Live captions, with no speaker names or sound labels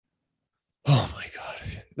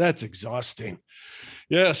That's exhausting.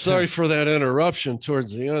 Yeah, sorry for that interruption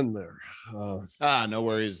towards the end there. No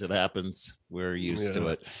worries. It happens. We're used to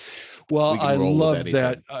it. Well, I love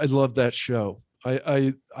that. I love that show.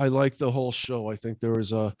 I like the whole show. I think there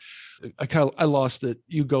was I lost it.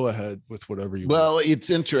 You go ahead with whatever you want. Well, it's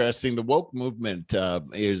interesting. The woke movement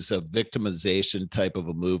is a victimization type of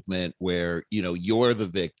a movement where, you're the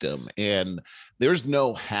victim, and there's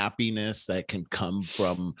no happiness that can come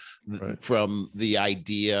from the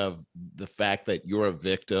idea of the fact that you're a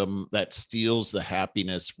victim. That steals the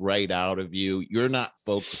happiness right out of you. You're not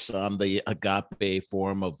focused on the agape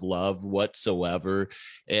form of love whatsoever.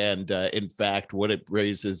 And in fact, what it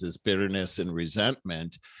raises is bitterness and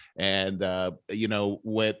resentment. And,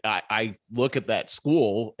 when I look at that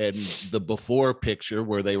school and the before picture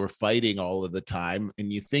where they were fighting all of the time,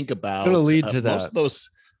 and you think about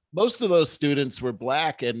most of those students were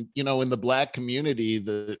Black, and, in the Black community,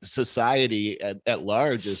 the society at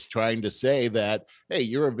large is trying to say that, hey,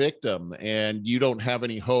 you're a victim and you don't have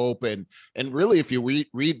any hope. And really, if you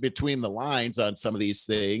read between the lines on some of these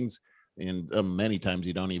things, and many times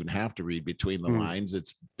you don't even have to read between the lines.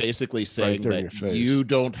 It's basically saying that you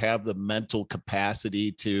don't have the mental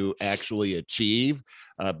capacity to actually achieve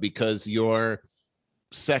because you're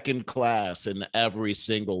second class in every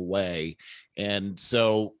single way. And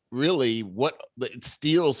so really it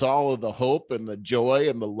steals all of the hope and the joy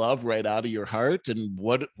and the love right out of your heart. And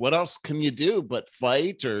what else can you do but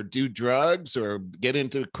fight or do drugs or get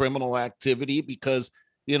into criminal activity because,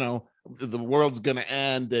 the world's going to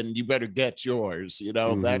end and you better get yours.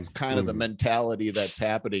 That's kind of the mentality that's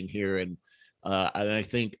happening here. And I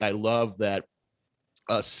think I love that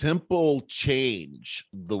a simple change,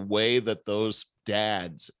 the way that those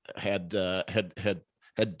dads had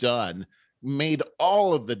done, made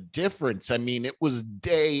all of the difference. I mean, it was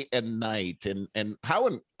day and night, and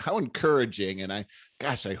how encouraging. And I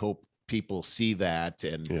hope people see that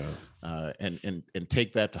and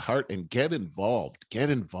take that to heart and get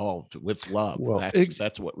involved with love. Well,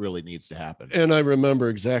 that's what really needs to happen. And I remember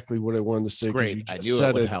exactly what I wanted to say. Great. I knew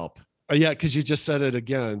it would help. Yeah, because you just said it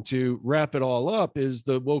again. To wrap it all up, is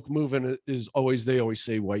the woke movement is they always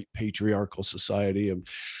say white patriarchal society, and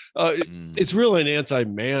it's really an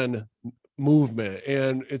anti-man movement,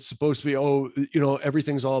 and it's supposed to be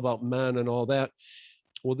everything's all about men and all that.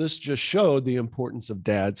 Well, this just showed the importance of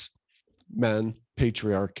dads, men,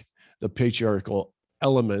 the patriarchal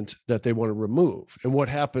element that they want to remove. And what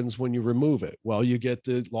happens when you remove it? Well, you get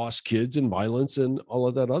the lost kids and violence and all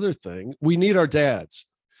of that other thing. We need our dads.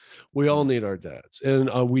 We all need our dads, and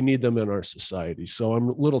we need them in our society. So I'm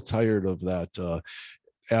a little tired of that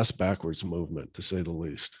ass backwards movement, to say the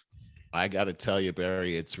least. I got to tell you,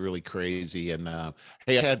 Barry, it's really crazy. And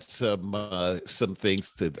hey, I had some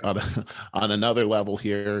things on another level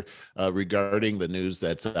here regarding the news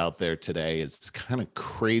that's out there today. It's kind of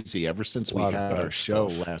crazy. Ever since we had our show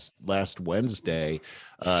last Wednesday,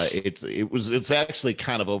 it's actually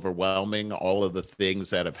kind of overwhelming, all of the things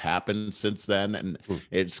that have happened since then, and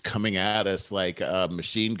it's coming at us like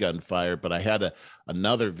machine gun fire. But I had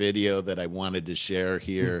another video that I wanted to share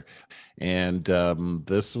here, and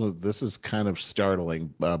this is kind of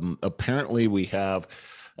startling. Apparently, we have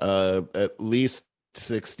at least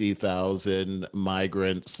 60,000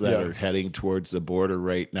 migrants that are heading towards the border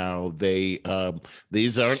right now. These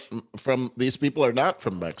people are not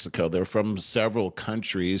from Mexico. They're from several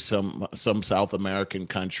countries, some South American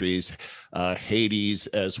countries, Hades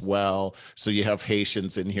as well. So you have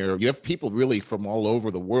Haitians in here. You have people really from all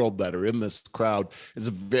over the world that are in this crowd. It's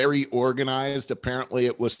very organized. Apparently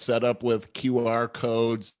it was set up with QR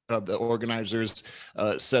codes. The organizers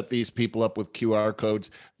set these people up with QR codes.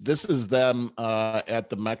 This is them at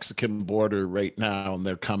the Mexican border right now, and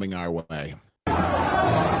they're coming our way.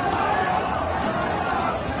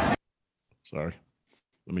 Sorry.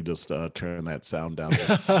 Let me just turn that sound down.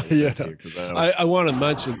 Yeah. I want to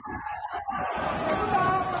mention.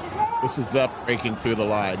 This is them breaking through the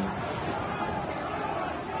line.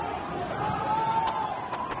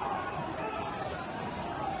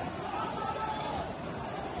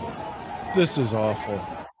 This is awful.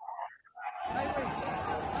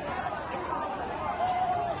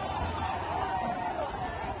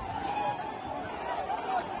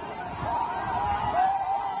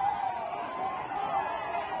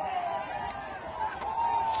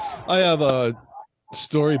 I have a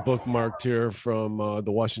story bookmarked here from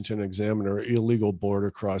the Washington Examiner: illegal border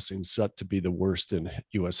crossings set to be the worst in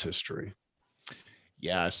U.S. history.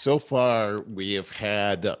 Yeah, so far we have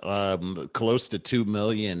had close to 2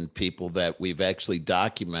 million people that we've actually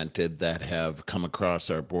documented that have come across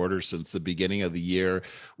our border since the beginning of the year.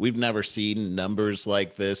 We've never seen numbers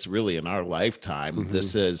like this really in our lifetime.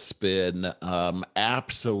 This has been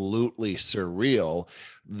absolutely surreal.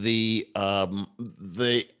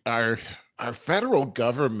 Our federal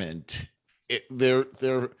government,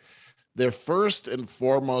 their first and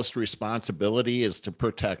foremost responsibility is to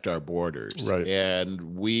protect our borders. Right.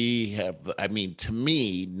 And we have, I mean, to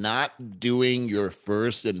me, not doing your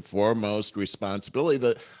first and foremost responsibility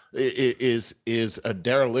that is a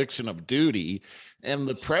dereliction of duty. And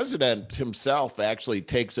the president himself actually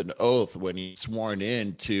takes an oath when he's sworn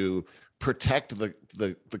in to protect the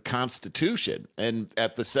Constitution. And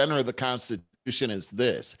at the center of the Constitution is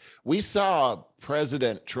this. We saw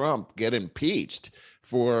President Trump get impeached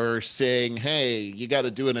for saying, hey, you got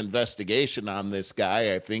to do an investigation on this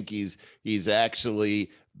guy. I think he's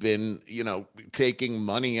actually been, taking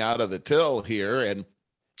money out of the till here. And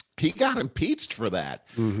he got impeached for that.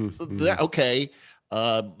 Okay.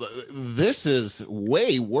 This is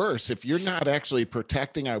way worse. If you're not actually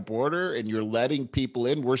protecting our border and you're letting people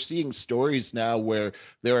in, we're seeing stories now where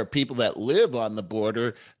there are people that live on the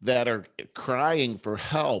border that are crying for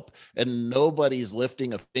help and nobody's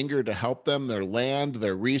lifting a finger to help them. Their land,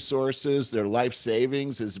 their resources, their life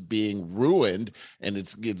savings is being ruined and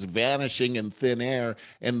it's vanishing in thin air.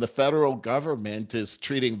 And the federal government is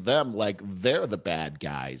treating them like they're the bad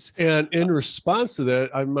guys. And in response to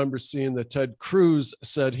that, I remember seeing that Ted Cruz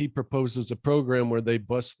said he proposes a program where they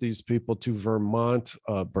bus these people to Vermont,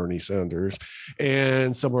 Bernie Sanders,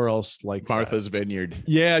 and somewhere else like Martha's Vineyard.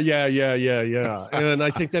 Yeah. And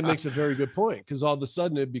I think that makes a very good point, because all of a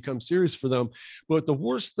sudden it becomes serious for them. But the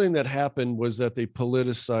worst thing that happened was that they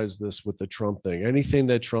politicized this with the Trump thing. Anything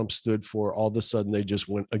that Trump stood for, all of a sudden they just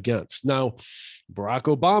went against. Now, Barack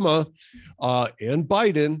Obama and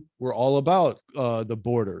Biden were all about the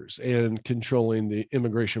borders and controlling the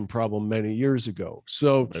immigration problem many years ago.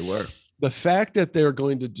 So they were. The fact that they're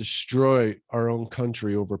going to destroy our own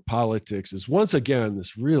country over politics is once again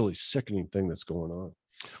this really sickening thing that's going on.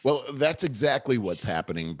 Well, that's exactly what's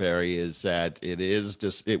happening, Barry, is that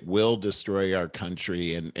it will destroy our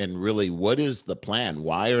country. And really, what is the plan?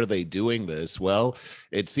 Why are they doing this? Well,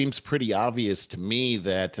 it seems pretty obvious to me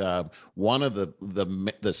that one of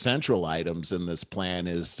the central items in this plan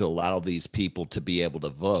is to allow these people to be able to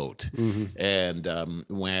vote. And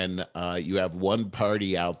when you have one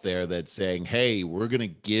party out there that's saying, hey, we're going to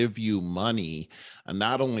give you money,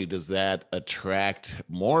 not only does that attract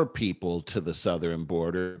more people to the southern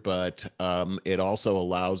border, but it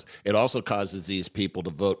also causes these people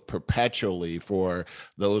to vote perpetually for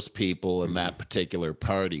those people in that particular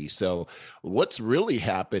party. So what's really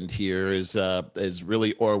happened here is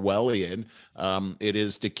really Orwellian. It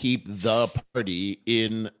is to keep the party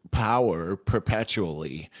in power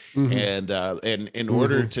perpetually. And in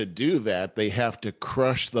order to do that, they have to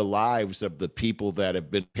crush the lives of the people that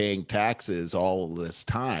have been paying taxes all of this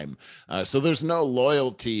time. So there's no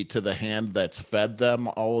loyalty to the hand that's fed them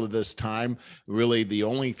all of this time. Really, the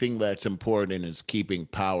only thing that's important is keeping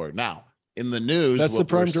power. Now, in the news, that's the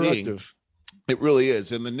prime directive. It really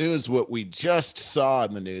is. In the news, what we just saw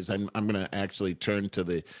in the news, I'm going to actually turn to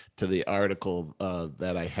the article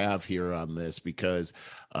that I have here on this, because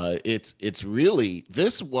it's really,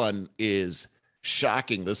 this one is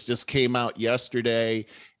shocking. This just came out yesterday,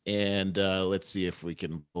 and let's see if we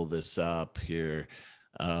can pull this up here.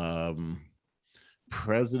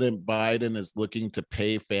 President Biden is looking to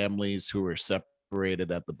pay families who are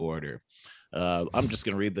separated at the border. I'm just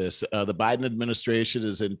going to read this. The Biden administration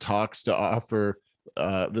is in talks to offer,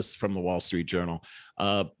 this is from the Wall Street Journal.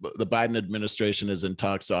 The Biden administration is in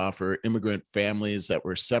talks to offer immigrant families that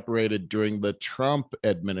were separated during the Trump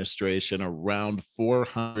administration around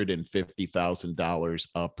 $450,000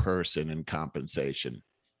 a person in compensation.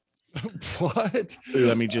 What?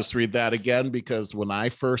 Let me just read that again, because when I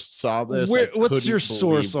first saw this, what's your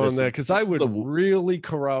source on that? Because I would really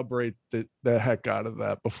corroborate the heck out of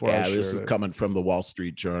that before. Yeah, this is coming from the Wall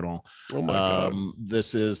Street Journal. Oh my God.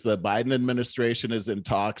 This is the Biden administration is in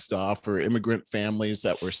talks to offer immigrant families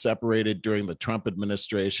that were separated during the Trump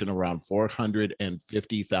administration around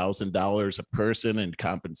 $450,000 a person in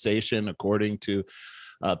compensation, according to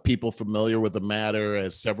people familiar with the matter,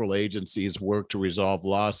 as several agencies work to resolve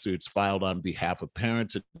lawsuits filed on behalf of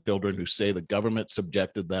parents and children who say the government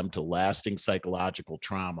subjected them to lasting psychological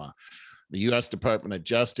trauma. The U.S. Department of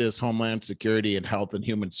Justice, Homeland Security, and Health and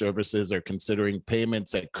Human Services are considering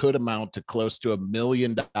payments that could amount to close to $1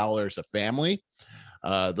 million a family,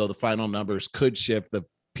 though the final numbers could shift. The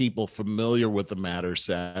people familiar with the matter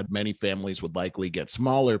said, many families would likely get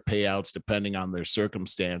smaller payouts depending on their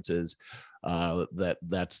circumstances.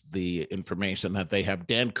 That's the information that they have.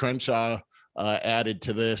 Dan Crenshaw added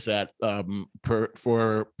to this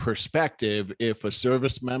for perspective, if a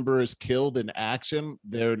service member is killed in action,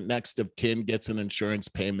 their next of kin gets an insurance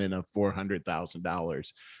payment of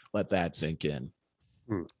 $400,000. Let that sink in.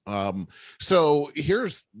 So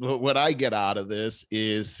here's what I get out of this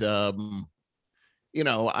is, I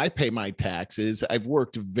pay my taxes. I've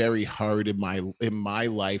worked very hard in my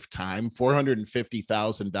lifetime.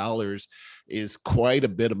 $450,000 is quite a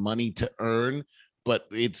bit of money to earn, but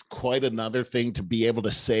it's quite another thing to be able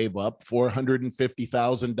to save up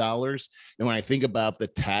 $450,000. And when I think about the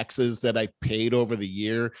taxes that I paid over the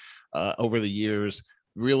years,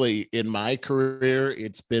 really in my career,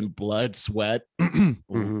 it's been blood, sweat,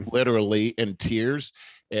 literally, and tears.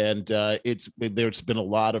 And there's been a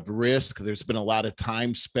lot of risk. There's been a lot of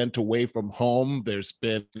time spent away from home. There's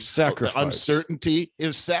been sacrifice. Uncertainty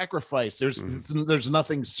is sacrifice. There's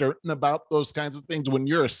nothing certain about those kinds of things. When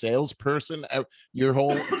you're a salesperson, your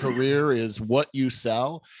whole career is what you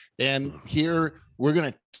sell. And here we're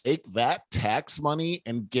going to take that tax money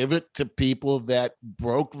and give it to people that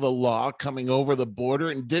broke the law coming over the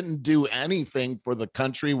border and didn't do anything for the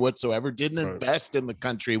country whatsoever, didn't invest in the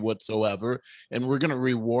country whatsoever. And we're going to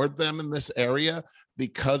reward them in this area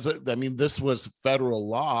because, this was federal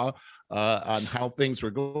law on how things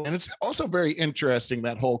were going. And it's also very interesting,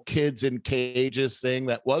 that whole kids in cages thing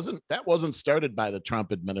that wasn't started by the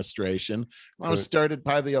Trump administration. It was started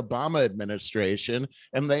by the Obama administration.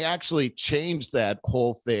 And they actually changed that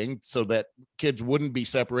whole thing so that kids wouldn't be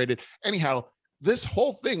separated. Anyhow, this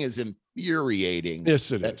whole thing is infuriating.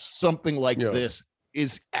 Yes, it that is. Something like this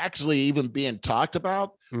is actually even being talked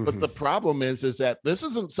about. But the problem is that this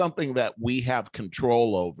isn't something that we have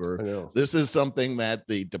control over. This is something that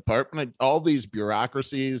the department, all these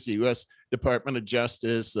bureaucracies, the U.S. Department of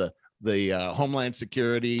Justice, the Homeland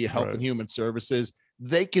Security, Health and Human Services,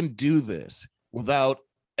 they can do this without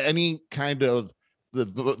any kind of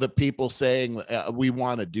the people saying we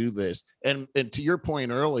want to do this. And to your point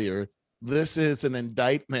earlier, this is an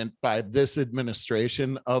indictment by this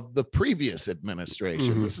administration of the previous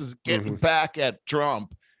administration. This is getting back at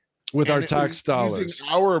Trump with our tax dollars, using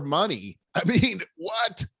our money. I mean,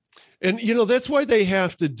 what? And that's why they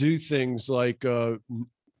have to do things like try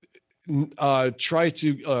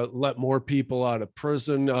to let more people out of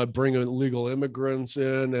prison, bring illegal immigrants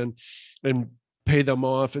in, and pay them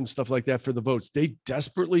off and stuff like that for the votes. They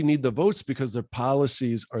desperately need the votes because their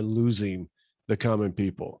policies are losing the common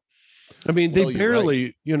people. I mean, they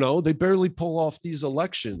barely pull off these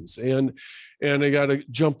elections, and they got to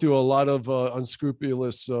jump through a lot of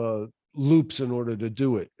unscrupulous loops in order to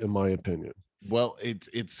do it, in my opinion. Well, it's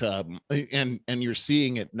and you're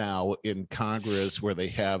seeing it now in Congress where they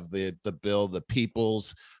have the bill, the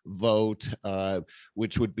People's Vote,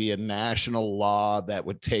 which would be a national law that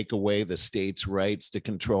would take away the states' rights to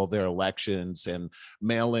control their elections, and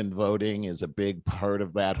mail-in voting is a big part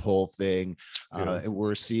of that whole thing.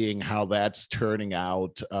 We're seeing how that's turning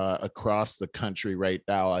out across the country right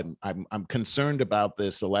now. I'm concerned about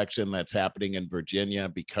this election that's happening in Virginia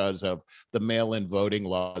because of the mail-in voting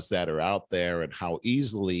laws that are out there and how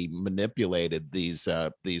easily manipulated these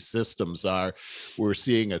systems are. We're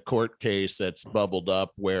seeing a court case that's bubbled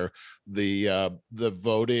up where the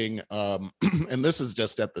voting and this is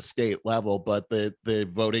just at the state level, but the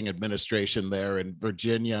voting administration there in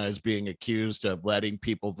Virginia is being accused of letting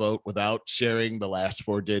people vote without sharing the last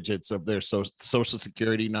four digits of their social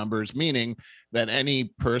security numbers, meaning that any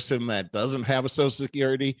person that doesn't have a social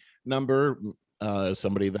security number,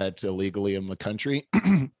 somebody that's illegally in the country,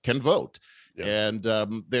 can vote. And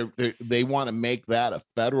they want to make that a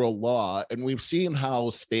federal law. And we've seen how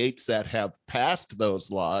states that have passed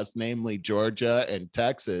those laws, namely Georgia and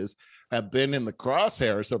Texas, have been in the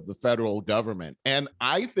crosshairs of the federal government. And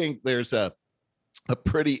I think there's a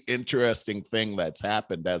pretty interesting thing that's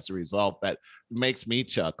happened as a result that makes me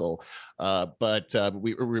chuckle. But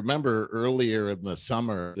we remember earlier in the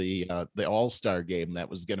summer, the All-Star game that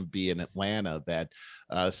was going to be in Atlanta, that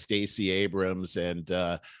Stacey Abrams and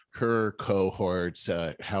her cohorts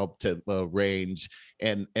helped to arrange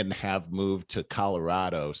and have moved to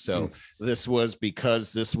Colorado. So this was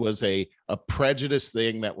because this was a prejudice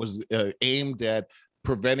thing that was aimed at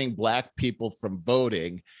preventing Black people from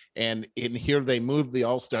voting. And in here, they moved the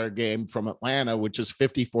All-Star game from Atlanta, which is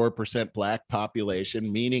 54% Black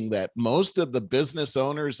population, meaning that most of the business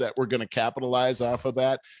owners that were going to capitalize off of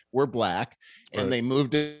that were Black. And they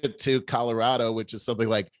moved it to Colorado, which is something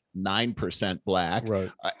like 9% black,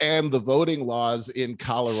 right. And the voting laws in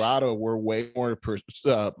Colorado were way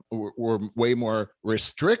more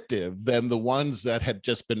restrictive than the ones that had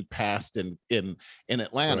just been passed in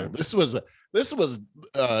Atlanta. Right. This was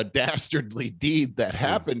a dastardly deed that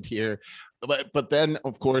happened here. But then,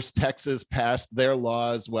 of course, Texas passed their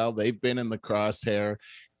laws. Well, they've been in the crosshair,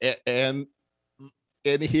 and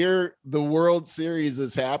here the World Series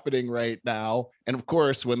is happening right now. And of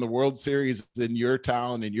course, when the World Series is in your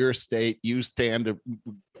town, in your state, you stand to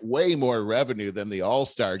way more revenue than the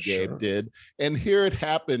All-Star game did. And here it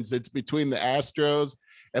happens. It's between the Astros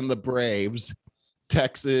and the Braves.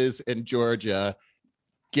 Texas and Georgia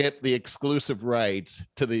get the exclusive rights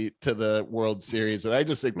to the World Series. And I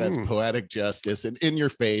just think that's poetic justice and in your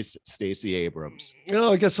face, Stacey Abrams.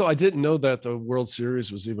 No, I guess so. I didn't know that the World Series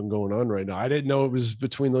was even going on right now. I didn't know it was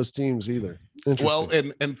between those teams either. Well,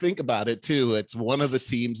 and think about it too. It's one of the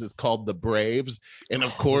teams is called the Braves. And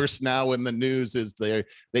of course, now in the news is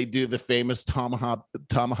they do the famous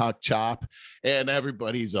tomahawk chop, and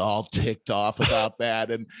everybody's all ticked off about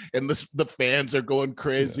that. And the fans are going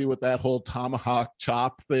crazy with that whole tomahawk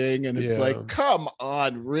chop thing. And it's like, come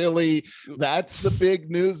on, really? That's the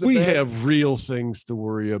big news. We have real things to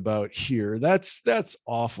worry about here. That's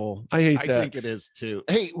awful. I hate that. I think it is too.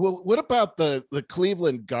 Hey, well, what about the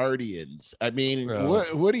Cleveland Guardians? I mean,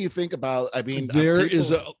 what do you think about? I mean, there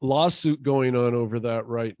is a lawsuit going on over that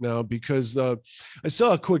right now because I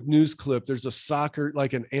saw a quick news clip. There's a soccer,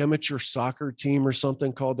 like an amateur soccer team or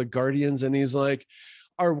something called the Guardians, and he's like,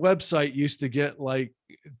 our website used to get like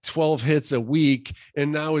 12 hits a week,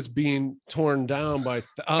 and now it's being torn down by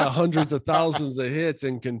hundreds of thousands of hits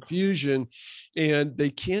and confusion. And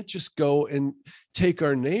they can't just go and take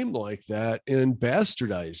our name like that and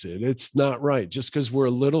bastardize it. It's not right. Just because we're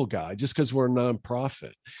a little guy, just because we're a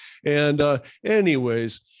nonprofit. And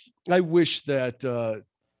anyways, I wish that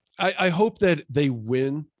I hope that they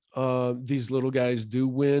win. These little guys do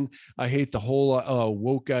win. I hate the whole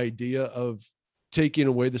woke idea of taking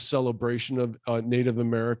away the celebration of Native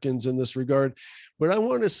Americans in this regard. But I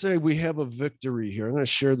want to say we have a victory here. I'm going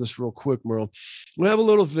to share this real quick, Merle. We have a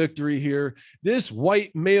little victory here. This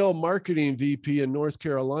white male marketing VP in North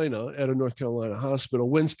Carolina at a North Carolina hospital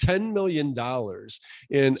wins $10 million.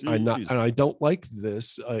 And I don't like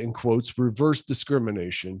this, in quotes, reverse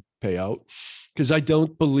discrimination payout. Because I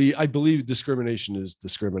believe discrimination is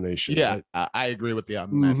discrimination. Yeah, right? I agree with you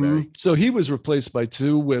on that, Barry. So he was replaced by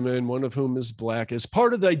 2 women, one of whom is black, as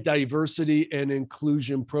part of the diversity and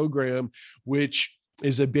inclusion program, which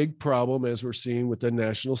is a big problem, as we're seeing with the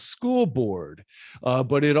National School Board.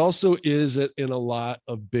 But it also is in a lot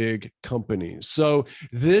of big companies. So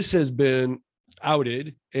this has been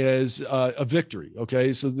outed as a victory.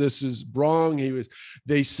 Okay. So this is wrong.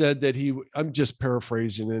 They said that I'm just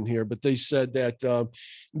paraphrasing in here, but they said that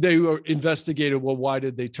they were investigated. Well, why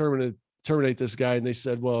did they terminate this guy? And they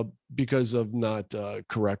said, well, because of not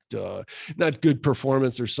good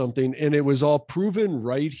performance or something. And it was all proven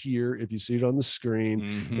right here, if you see it on the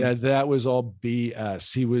screen, that was all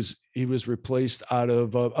BS. He was replaced out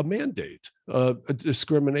of a mandate,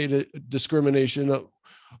 discrimination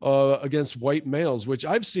against white males, which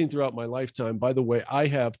I've seen throughout my lifetime. By the way, I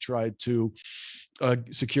have tried to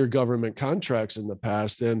secure government contracts in the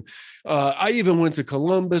past. And I even went to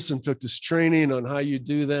Columbus and took this training on how you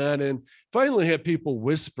do that. And finally had people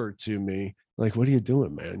whisper to me, like, what are you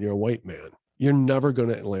doing, man? You're a white man. You're never going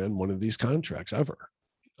to land one of these contracts ever.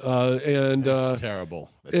 And it's terrible.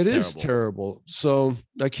 It is terrible. So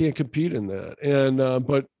I can't compete in that. And,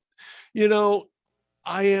 but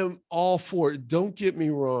I am all for it. Don't get me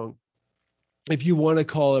wrong. If you want to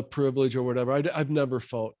call it privilege or whatever, I've never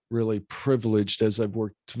felt really privileged, as I've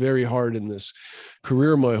worked very hard in this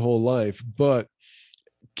career my whole life. But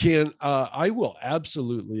I will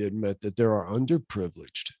absolutely admit that there are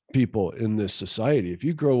underprivileged people in this society. If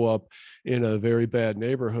you grow up in a very bad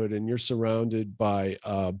neighborhood and you're surrounded by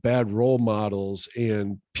bad role models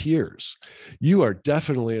and peers, you are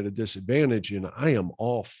definitely at a disadvantage. And I am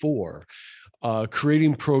all for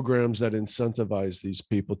creating programs that incentivize these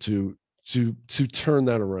people to turn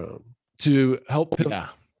that around, to help.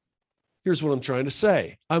 Here's what I'm trying to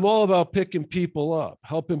say. I'm all about picking people up,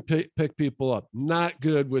 helping pick people up, not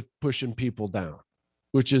good with pushing people down,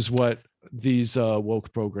 which is what these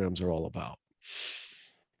woke programs are all about.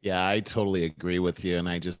 Yeah, I totally agree with you, and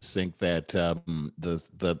I just think that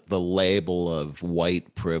the label of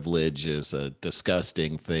white privilege is a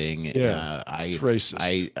disgusting thing. Yeah, it's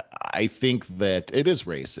racist. I think that it is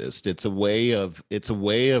racist. It's a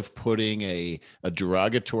way of putting a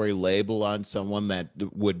derogatory label on someone that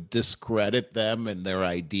would discredit them and their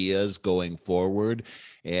ideas going forward,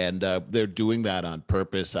 and they're doing that on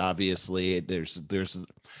purpose. Obviously, there's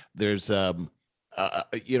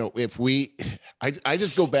if I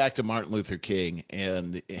just go back to Martin Luther King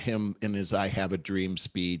and him in his I Have a Dream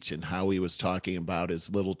speech, and how he was talking about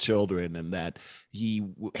his little children, and that he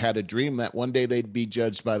had a dream that one day they'd be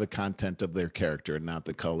judged by the content of their character and not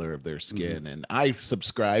the color of their skin. Mm-hmm. And I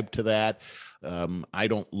subscribe to that. I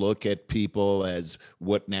don't look at people as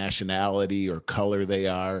what nationality or color they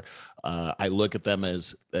are. I look at them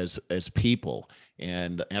as people,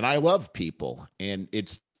 and I love people, and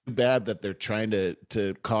it's bad that they're trying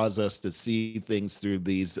to cause us to see things through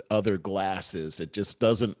these other glasses. It just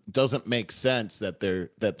doesn't make sense that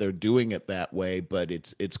they're doing it that way, but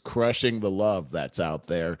it's crushing the love that's out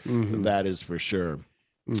there. Mm-hmm. That is for sure.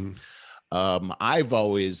 Mm-hmm. I've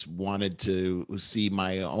always wanted to see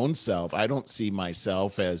my own self. I don't see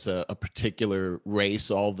myself as a particular race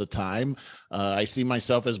all the time. I see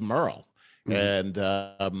myself as Merle. Mm-hmm.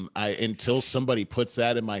 And I until somebody puts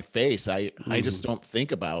that in my face, I just don't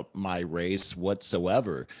think about my race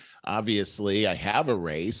whatsoever. Obviously, I have a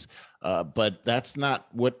race, but that's not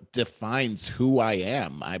what defines who I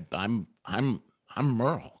am. I'm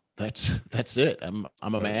Merle. That's it. I'm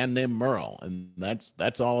a man named Merle, and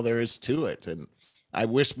that's all there is to it. And I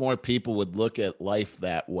wish more people would look at life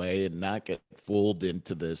that way and not get fooled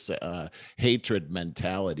into this hatred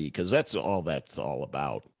mentality, because that's all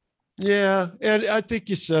about. Yeah, and I think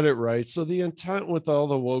you said it right. So the intent with all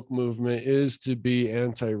the woke movement is to be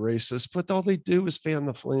anti-racist, but all they do is fan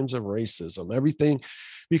the flames of racism. Everything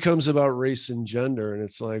becomes about race and gender, and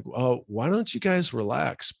it's like, oh, why don't you guys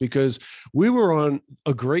relax? Because we were on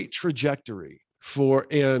a great trajectory for,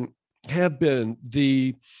 and have been,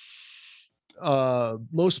 the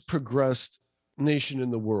most progressed nation in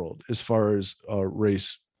the world as far as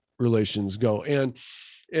race relations go. And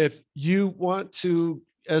if you want to,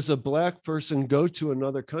 as a Black person, go to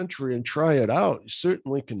another country and try it out, you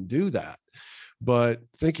certainly can do that. But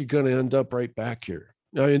I think you're going to end up right back here.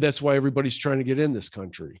 I mean, that's why everybody's trying to get in this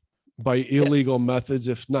country by illegal methods,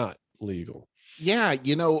 if not legal. Yeah,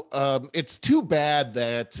 it's too bad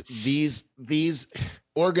that these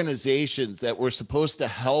organizations that were supposed to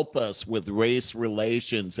help us with race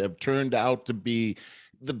relations have turned out to be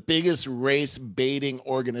the biggest race baiting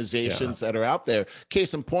organizations that are out there.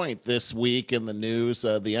 Case in point, this week in the news,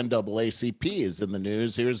 the NAACP is in the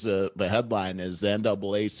news. Here's the headline: is the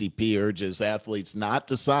NAACP urges athletes not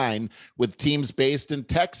to sign with teams based in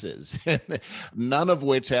Texas, none of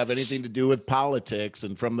which have anything to do with politics.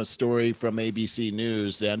 And from the story from ABC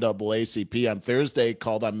News, the NAACP on Thursday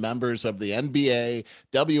called on members of the NBA,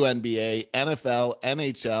 WNBA, NFL,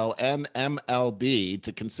 NHL, and MLB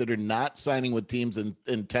to consider not signing with teams in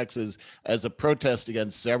Texas as a protest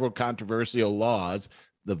against several controversial laws,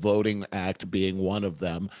 the Voting Act being one of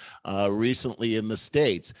them, recently in the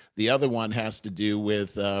States. The other one has to do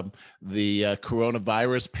with the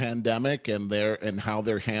coronavirus pandemic and how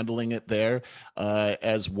they're handling it there,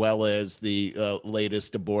 as well as the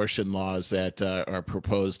latest abortion laws that are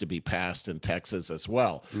proposed to be passed in Texas as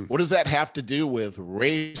well. What does that have to do with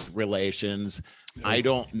race relations? I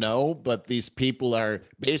don't know, but these people are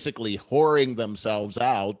basically whoring themselves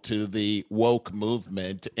out to the woke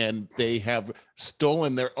movement, and they have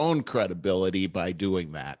stolen their own credibility by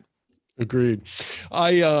doing that. Agreed.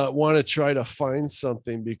 I want to try to find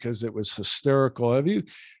something because it was hysterical. Have you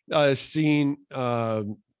seen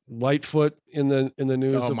Lightfoot in the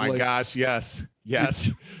news? Oh my gosh, yes.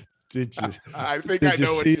 Did you? I think I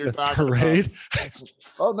know what you're talking parade? About.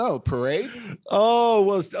 Oh no, parade? Oh,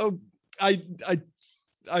 well,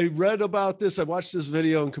 I read about this. I watched this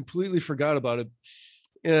video and completely forgot about it.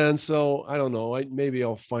 And so I don't know. Maybe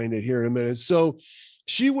I'll find it here in a minute. So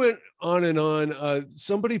she went on and on.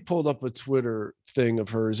 Somebody pulled up a Twitter thing of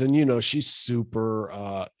hers, and she's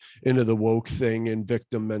super into the woke thing and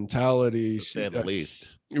victim mentality, to say the least.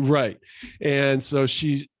 Right. And so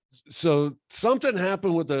something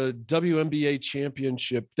happened with the WNBA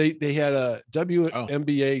championship. They had a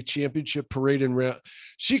WNBA championship parade in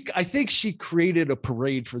I think she created a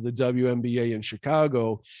parade for the WNBA in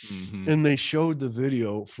Chicago. Mm-hmm. And they showed the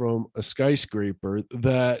video from a skyscraper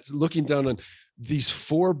that looking down on these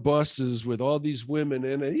 4 buses with all these women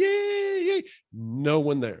in it. Yay, no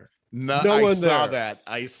one there. No, No I one saw there. that.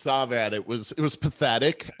 I saw that. It was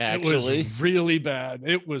pathetic, It was actually. really bad.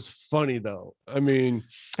 It was funny though. I mean,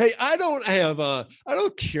 hey, I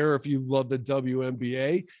don't care if you love the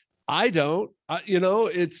WNBA. I don't. I don't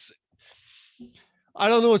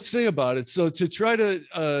know what to say about it. So to try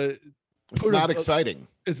to It's not exciting.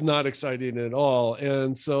 It's not exciting at all.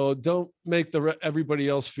 And so don't make everybody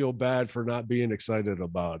else feel bad for not being excited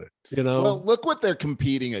about it. Well, look what they're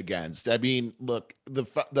competing against. I mean, look, the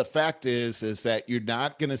fact is that you're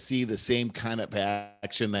not going to see the same kind of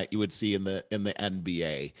action that you would see in the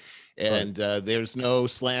NBA. And there's no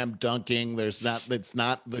slam dunking. It's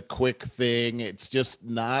not the quick thing. It's just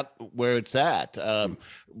not where it's at.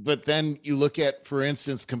 But then you look at, for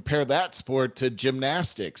instance, compare that sport to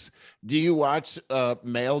gymnastics. Do you watch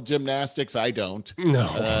male gymnastics? I don't.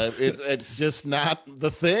 No, it's just not the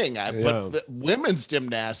thing. But women's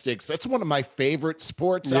gymnastics, that's one of my favorite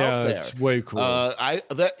sports out there. It's way cool.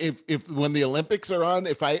 If when the Olympics are on,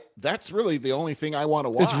 that's really the only thing I want to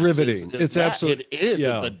watch. It's riveting. It's absolutely. It is.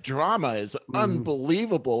 Yeah. The drama is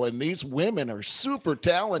unbelievable, and these women are super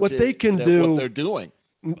talented. What they can do, what they're doing,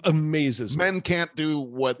 amazes me. Men can't do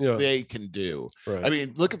what they can do. Right. I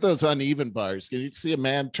mean, look at those uneven bars. Can you see a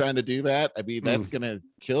man trying to do that? I mean, that's going to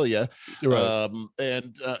kill you. Right.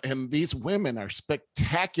 And these women are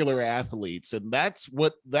spectacular athletes, and that's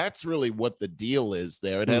really what the deal is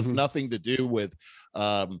there. It has nothing to do with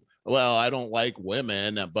well, I don't like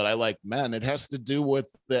women, but I like men. It has to do with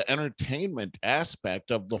the entertainment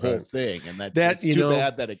aspect of the whole thing. And it's too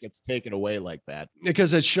bad that it gets taken away like that.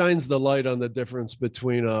 Because it shines the light on the difference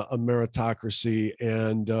between a meritocracy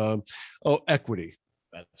and equity.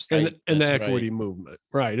 That's right. And the equity movement.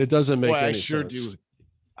 Right. It doesn't make any sense. I sure do.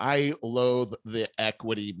 I loathe the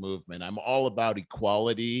equity movement. I'm all about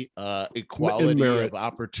equality of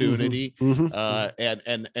opportunity, and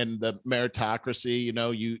the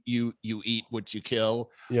meritocracy. You eat what you kill.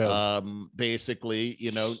 Yeah.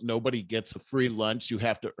 Basically, nobody gets a free lunch. You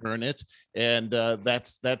have to earn it, and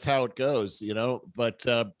that's how it goes. But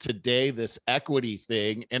today, this equity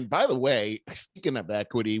thing. And by the way, speaking of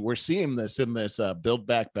equity, we're seeing this in this Build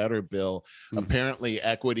Back Better bill. Apparently,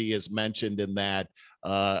 equity is mentioned in that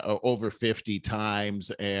over 50 times,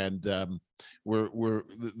 and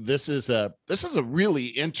this is a really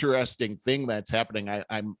interesting thing that's happening.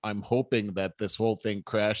 I'm hoping that this whole thing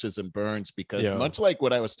crashes and burns, because much like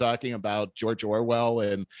what I was talking about George Orwell,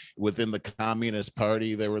 and within the Communist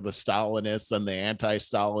Party there were the Stalinists and the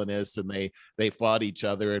anti-Stalinists, and they fought each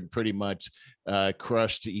other and pretty much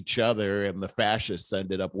crushed each other, and the fascists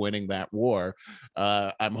ended up winning that war.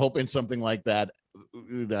 I'm hoping something like that.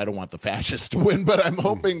 I don't want the fascists to win, but I'm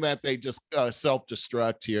hoping that they just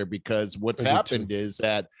self-destruct here, because what's happened is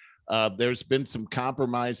that there's been some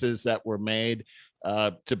compromises that were made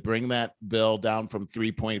to bring that bill down from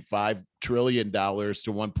 $3.5 trillion to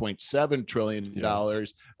 $1.7 trillion.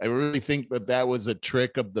 I really think that was a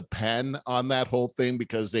trick of the pen on that whole thing,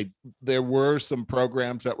 because there were some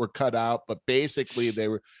programs that were cut out, but basically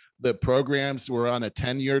the programs were on a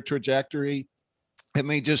 10-year trajectory. And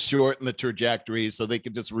they just shortened the trajectory so they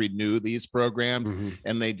could just renew these programs,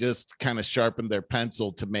 and they just kind of sharpened their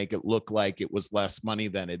pencil to make it look like it was less money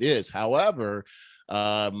than it is. However,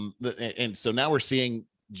 and so now we're seeing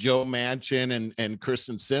Joe Manchin and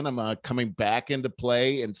Kyrsten Sinema coming back into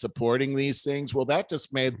play and supporting these things. Well, that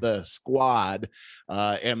just made the squad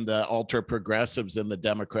and the ultra progressives in the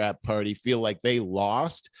Democrat Party feel like they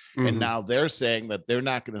lost. And now they're saying that they're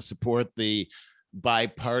not going to support the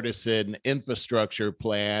bipartisan infrastructure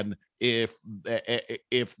plan if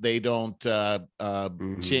they don't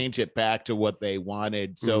change it back to what they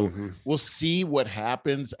wanted. So we'll see what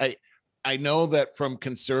happens. I know that from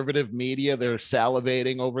conservative media, they're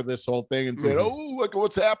salivating over this whole thing and saying, oh, look at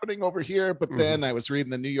what's happening over here. But then I was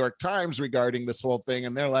reading the New York Times regarding this whole thing,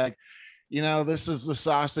 and they're like, this is the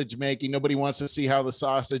sausage making. Nobody wants to see how the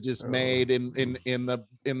sausage is made in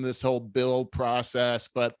this whole bill process,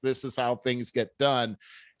 but this is how things get done.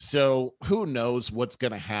 So who knows what's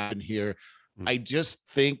going to happen here? I just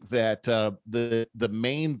think that the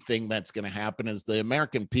main thing that's going to happen is the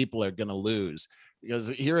American people are going to lose. Because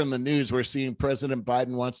here in the news, we're seeing President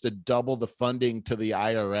Biden wants to double the funding to the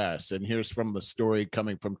IRS. And here's from the story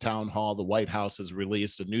coming from Town Hall. The White House has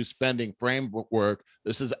released a new spending framework.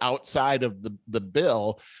 This is outside of the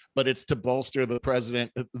bill, but it's to bolster the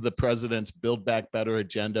president's Build Back Better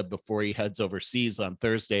agenda before he heads overseas on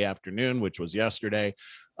Thursday afternoon, which was yesterday.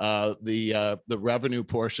 The revenue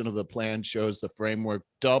portion of the plan shows the framework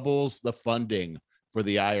doubles the funding for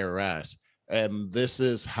the IRS. And this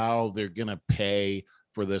is how they're going to pay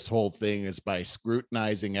for this whole thing, is by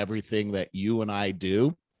scrutinizing everything that you and I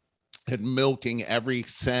do. and milking every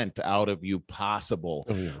cent out of you possible.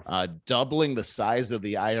 Oh, yeah. Doubling the size of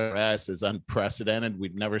the IRS is unprecedented.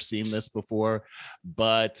 We've never seen this before,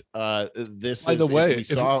 but this By is, the way, if we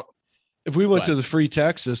saw, if we went to the free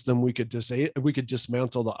tax system, we could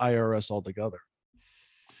dismantle the IRS altogether.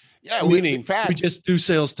 Yeah, meaning in fact, we just do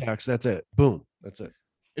sales tax. That's it. Boom. That's it.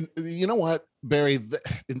 And you know what, Barry?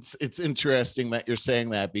 It's interesting that you're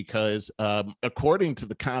saying that, because according to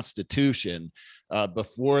the Constitution,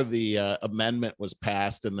 before the amendment was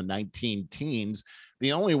passed in the 19 teens,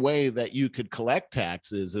 the only way that you could collect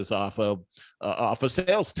taxes is off of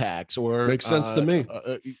sales tax. Or makes sense to me.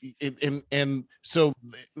 And so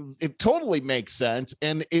it totally makes sense,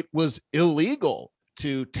 and it was illegal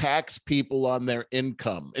to tax people on their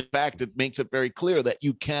income. In fact, it makes it very clear that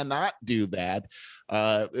you cannot do that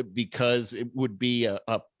because it would be a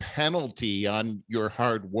penalty on your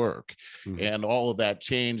hard work. Mm-hmm. And all of that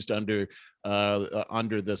changed under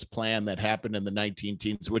this plan that happened in the 19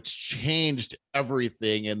 teens, which changed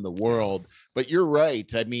everything in the world. But you're right.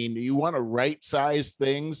 I mean, you want to right size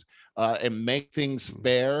things and make things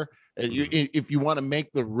fair. If you want to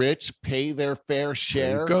make the rich pay their fair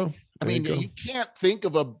share, I mean, you can't think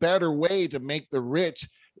of a better way to make the rich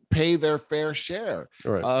pay their fair share.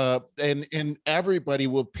 Right. And everybody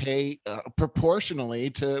will pay proportionally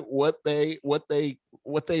to what they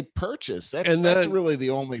purchase. That's really the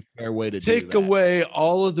only fair way to take away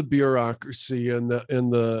all of the bureaucracy and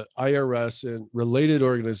the IRS and related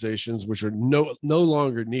organizations, which are no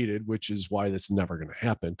longer needed, which is why that's never going to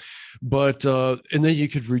happen. But and then you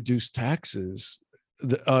could reduce taxes.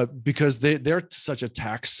 Because they're such a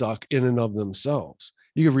tax suck in and of themselves.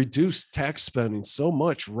 You can reduce tax spending so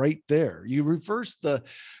much right there. You reverse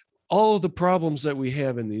all of the problems that we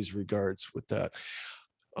have in these regards with that.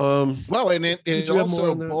 Well, and it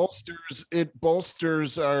also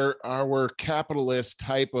bolsters our capitalist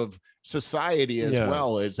type of society as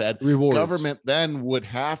well. Is that rewards. Government then would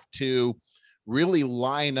have to really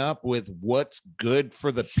line up with what's good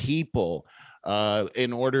for the people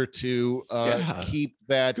in order to keep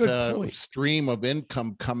that stream of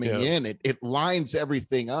income coming in. It lines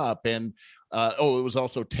everything up. And it was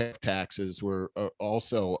also taxes were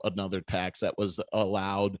also another tax that was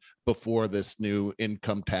allowed before this new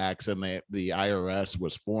income tax and the IRS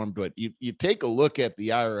was formed. But you take a look at the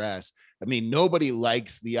IRS. I mean, nobody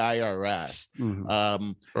likes the IRS.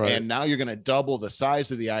 Mm-hmm. Right. And now you're going to double the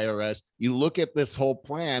size of the IRS. You look at this whole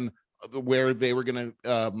plan where they were going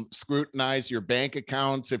to scrutinize your bank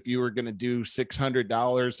accounts if you were going to do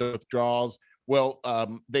 $600 of withdrawals. Well,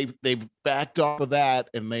 they've backed off of that,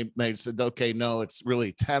 and they said, okay, no, it's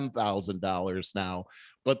really $10,000 now.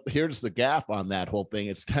 But here's the gaffe on that whole thing.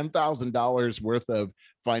 It's $10,000 worth of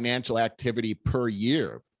financial activity per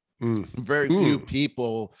year. Very few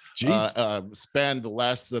people spend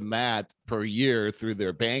less than that per year through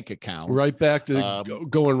their bank accounts. Right back to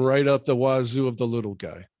going right up the wazoo of the little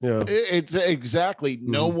guy. Yeah, it's exactly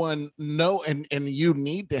no one. And you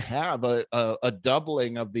need to have a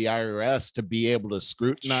doubling of the IRS to be able to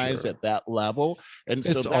scrutinize at that level. And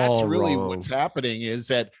so that's really wrong. What's happening is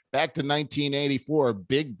that back to 1984,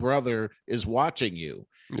 Big Brother is watching you,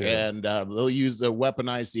 and they'll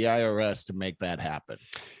weaponize the IRS to make that happen.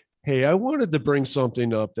 Hey, I wanted to bring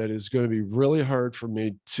something up that is going to be really hard for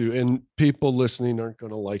me to, and people listening aren't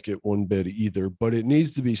going to like it one bit either, but it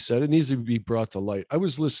needs to be said. It needs to be brought to light. I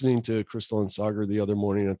was listening to Crystal and Sagar the other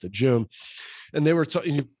morning at the gym, and they were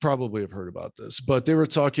talking, you probably have heard about this, but they were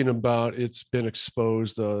talking about it's been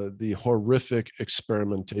exposed, the horrific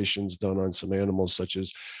experimentations done on some animals, such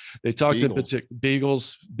as they talked in particular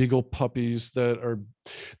beagle puppies that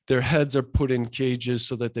their heads are put in cages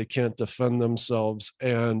so that they can't defend themselves,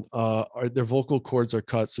 and their vocal cords are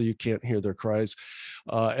cut so you can't hear their cries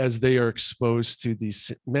as they are exposed to these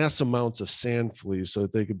mass amounts of sand fleas so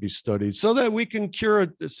that they could be studied so that we can cure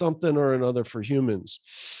something or another for humans.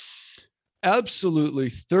 Absolutely,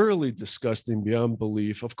 thoroughly disgusting beyond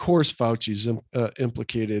belief. Of course, Fauci's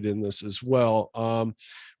implicated in this as well,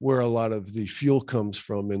 where a lot of the fuel comes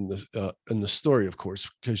from in the story, of course,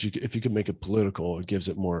 because if you can make it political, it gives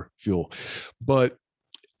it more fuel. But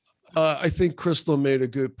I think Crystal made a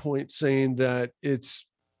good point saying that it's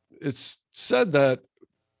said that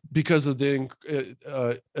because of the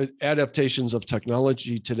adaptations of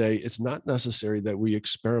technology today, it's not necessary that we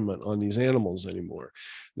experiment on these animals anymore,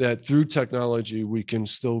 that through technology, we can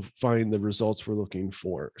still find the results we're looking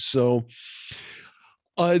for. So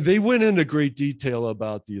they went into great detail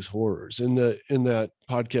about these horrors in that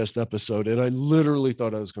podcast episode. And I literally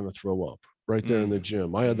thought I was going to throw up right there in the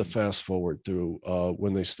gym. I had to fast forward through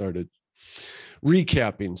when they started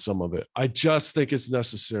recapping some of it. I just think it's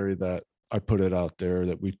necessary that I put it out there,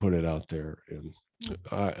 that we put it out there, and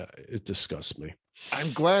it disgusts me.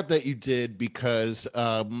 I'm glad that you did, because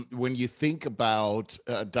when you think about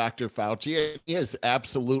Dr. Fauci, he is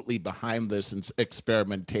absolutely behind this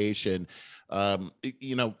experimentation.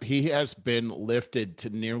 He has been lifted to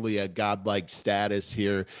nearly a godlike status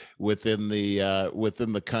here within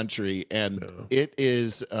the country, and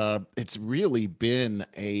it's really been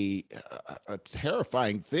a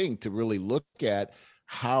terrifying thing to really look at,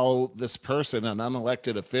 how this person, an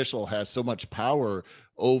unelected official, has so much power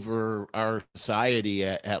over our society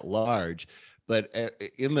at large. But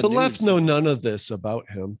in the left know none of this about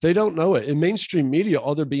him. They don't know it. In mainstream media,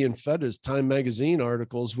 all they're being fed is Time magazine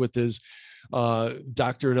articles with his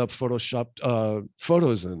doctored up photoshopped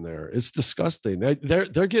photos in there. It's disgusting.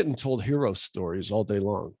 They're getting told hero stories all day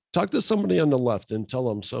long. Talk to somebody on the left and tell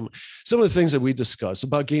them some of the things that we discuss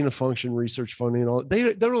about gain of function research funding and all.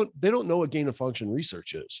 They don't know what gain of function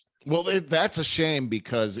research is. Well, that's a shame,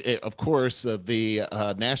 because of course the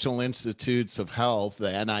National Institutes of Health, the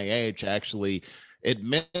NIH, actually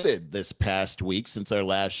admitted this past week, since our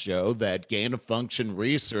last show, that gain of function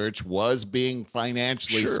research was being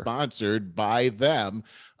financially sponsored by them,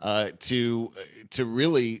 to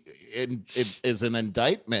really, it is an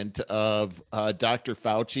indictment of Dr.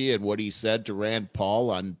 Fauci and what he said to Rand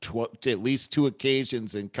Paul on at least 2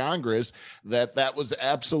 occasions in Congress, that was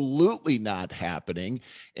absolutely not happening.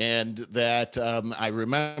 And that I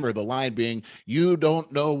remember the line being, "You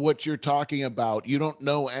don't know what you're talking about. You don't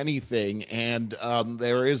know anything." And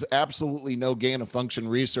there is absolutely no gain of function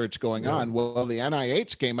research going on. Well, the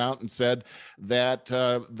NIH came out and said that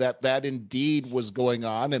that indeed was going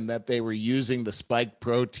on, and that they were using the spike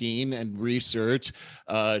protein and research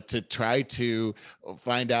to try to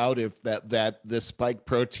find out if that the spike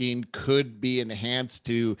protein could be enhanced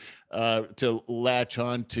to latch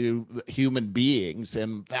on to human beings.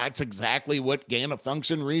 And that's exactly what gain of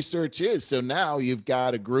function research is. So now you've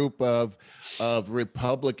got a group of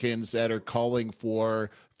Republicans that are calling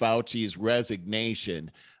for Fauci's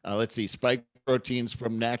resignation. Let's see, spike proteins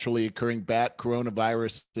from naturally occurring bat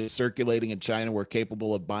coronaviruses circulating in China were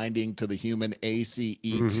capable of binding to the human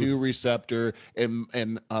ACE2 receptor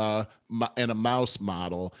in a mouse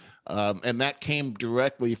model. And that came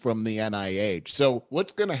directly from the NIH. So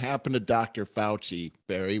what's going to happen to Dr. Fauci,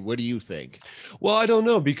 Barry? What do you think? Well, I don't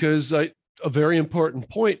know, because a very important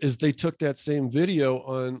point is they took that same video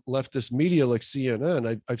on leftist media like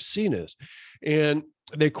CNN. I've seen this, and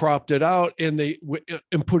they cropped it out and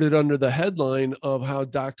put it under the headline of how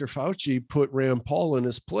Dr. Fauci put Rand Paul in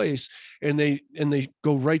his place. And they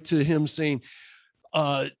go right to him saying,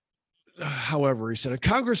 however, he said,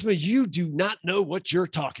 "Congressman, you do not know what you're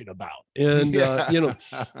talking about." And,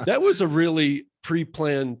 that was a really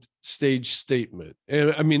pre-planned stage statement.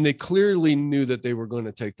 And I mean, they clearly knew that they were going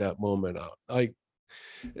to take that moment out.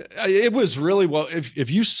 It was really, well,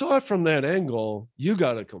 if you saw it from that angle, you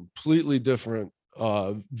got a completely different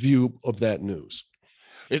view of that news.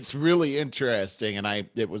 It's really interesting. And I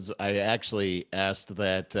actually asked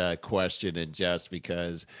that question in jest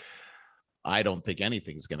because I don't think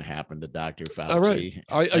anything's going to happen to Dr. Fauci.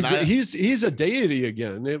 All right. He's a deity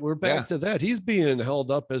again. We're back to that. He's being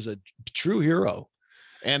held up as a true hero.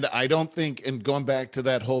 And I don't think, and going back to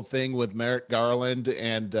that whole thing with Merrick Garland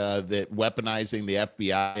and that weaponizing the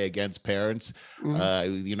FBI against parents,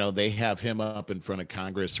 they have him up in front of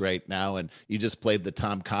Congress right now. And you just played the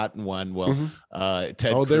Tom Cotton one. Well,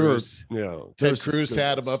 Ted Cruz, Ted Cruz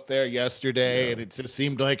had him up there yesterday, and it just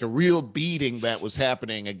seemed like a real beating that was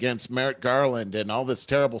happening against Merrick Garland and all this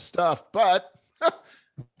terrible stuff. But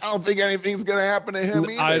I don't think anything's going to happen to him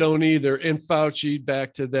either. I don't either. And Fauci,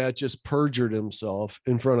 back to that, just perjured himself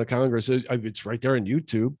in front of Congress. It's right there on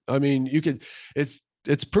YouTube. I mean,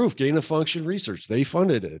 it's proof. Gain of function research. They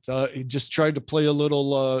funded it. He just tried to play a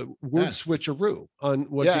little word switcheroo on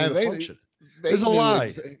what gain of function. There's a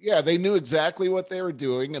lie. They knew exactly what they were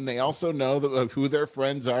doing, and they also know who their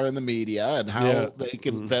friends are in the media and how they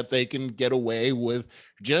can they can get away with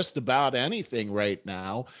just about anything right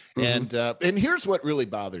now. And here's what really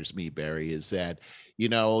bothers me, Barry, is that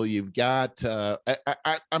you've got.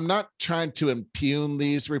 I'm not trying to impugn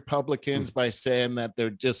these Republicans by saying that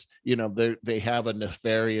they're just they have a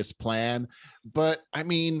nefarious plan, but I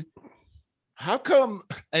mean, how come,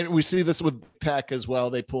 and we see this with tech as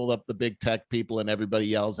well, they pull up the big tech people and everybody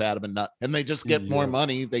yells at them and they just get more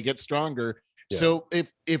money, they get stronger. So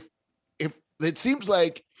if it seems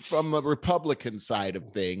like from the Republican side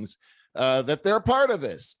of things that they're a part of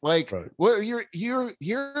this, like, well, here's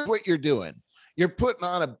what you're doing. you're putting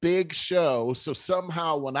on a big show. So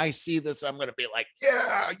somehow when I see this, I'm going to be like,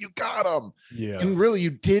 yeah, you got them. Yeah. And really, you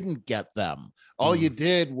didn't get them. All you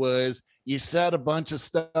did was you said a bunch of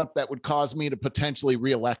stuff that would cause me to potentially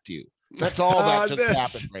reelect you. That's all that just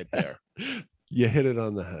happened right there. You hit it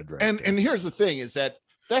on the head, right? And here's the thing: is that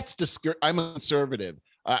I'm a conservative.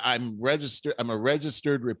 I'm registered. I'm a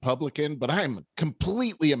registered Republican, but I'm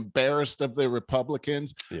completely embarrassed of the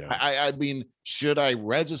Republicans. Yeah. I mean, should I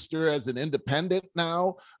register as an independent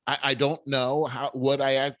now? I don't know what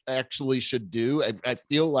I actually should do. I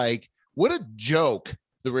feel like what a joke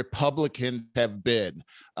the Republicans have been.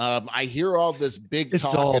 I hear all this big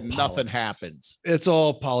talk and nothing happens. It's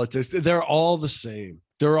all politics. They're all the same.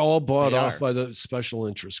 They're all bought off by the special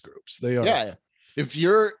interest groups. They are. Yeah. If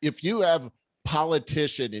you have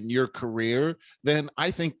politician in your career, then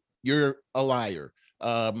I think you're a liar.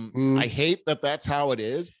 I hate that that's how it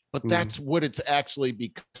is, but that's what it's actually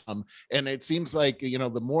become. And it seems like,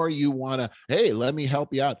 the more you want to, hey, let me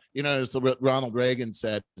help you out. As Ronald Reagan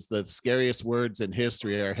said, the scariest words in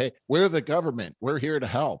history are, hey, we're the government. We're here to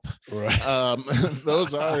help. Right.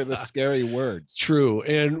 Those are the scary words. True.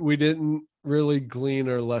 And we didn't really glean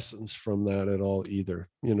our lessons from that at all either,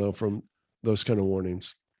 from those kind of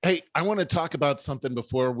warnings. Hey, I want to talk about something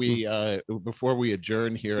before we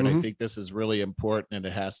adjourn here, and I think this is really important, and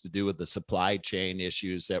it has to do with the supply chain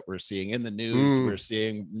issues that we're seeing in the news. We're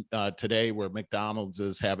seeing today where McDonald's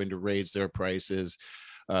is having to raise their prices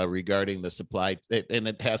regarding the supply, and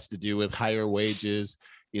it has to do with higher wages.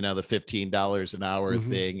 The $15 an hour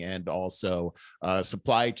thing, and also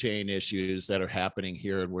supply chain issues that are happening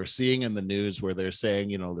here. And we're seeing in the news where they're saying,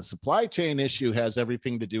 the supply chain issue has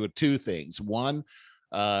everything to do with two things. One,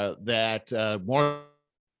 that more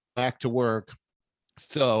back to work.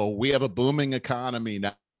 So we have a booming economy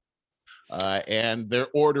now. And they're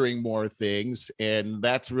ordering more things. And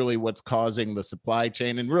that's really what's causing the supply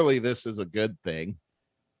chain. And really, this is a good thing.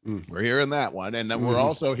 We're hearing that one. And then we're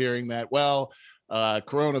also hearing that,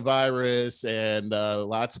 coronavirus and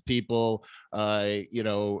lots of people, are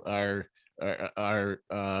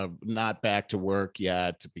not back to work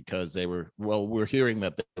yet because we're hearing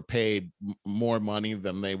that they're paid more money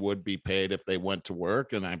than they would be paid if they went to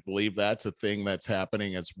work. And I believe that's a thing that's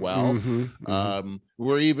happening as well.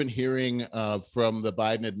 We're even hearing from the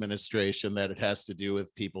Biden administration that it has to do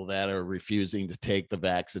with people that are refusing to take the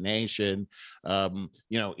vaccination. In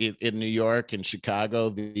New York and Chicago,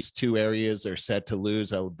 these two areas are set to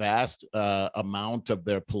lose a vast amount of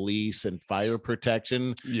their police and fire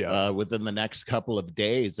protection within the next couple of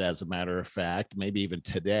days, as a matter of fact, maybe even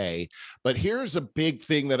today. But here's a big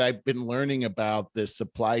thing that I've been learning about this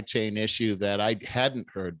supply chain issue that I hadn't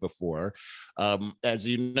heard before. As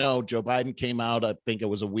you know, Joe Biden came out, I think it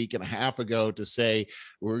was a week and a half ago, to say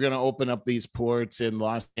we're going to open up these ports in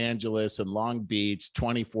Los Angeles and Long Beach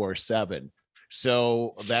 24/7.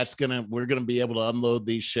 So we're going to be able to unload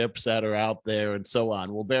these ships that are out there and so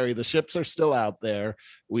on. Well, Barry, the ships are still out there.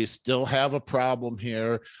 We still have a problem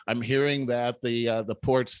here. I'm hearing that the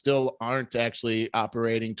ports still aren't actually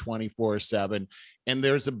operating 24/7. And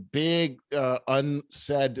there's a big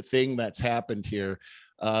unsaid thing that's happened here.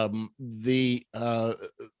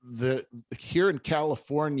 Here in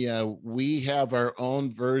California, we have our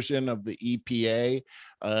own version of the EPA.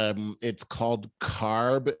 It's called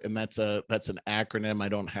CARB, and that's an acronym. I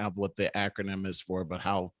don't have what the acronym is for, but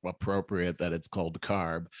how appropriate that it's called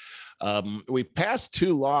CARB. We passed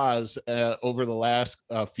two laws over the last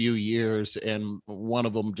few years, and one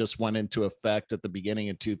of them just went into effect at the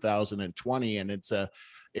beginning of 2020, and it's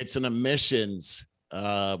an emissions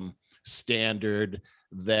standard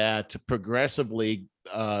that progressively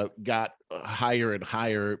got higher and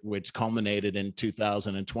higher, which culminated in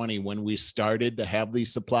 2020 when we started to have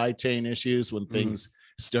these supply chain issues, when things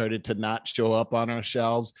started to not show up on our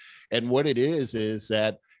shelves. And what it is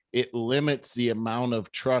that it limits the amount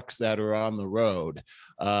of trucks that are on the road.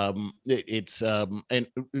 And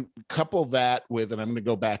couple that with, and I'm going to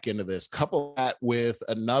go back into this, couple that with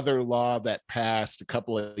another law that passed a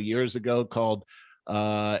couple of years ago called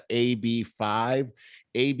AB5.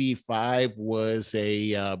 AB5 was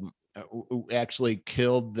actually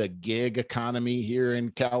killed the gig economy here in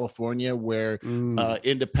California, where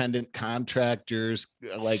independent contractors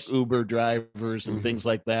like Uber drivers and things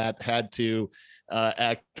like that had to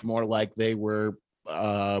act more like they were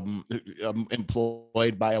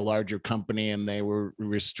employed by a larger company, and they were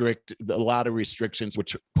a lot of restrictions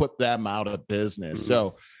which put them out of business.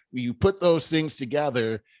 So you put those things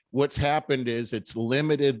together, what's happened is it's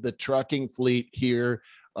limited the trucking fleet here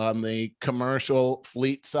on the commercial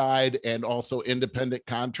fleet side and also independent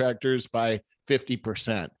contractors by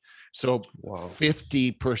 50%. So Wow.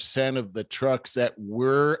 50% of the trucks that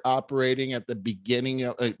were operating at the beginning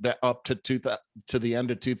of up to the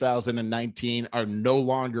end of 2019 are no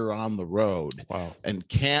longer on the road. Wow. And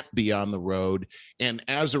can't be on the road. And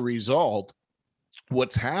as a result,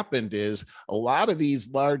 what's happened is a lot of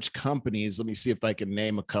these large companies, let me see if I can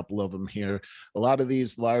name a couple of them here. A lot of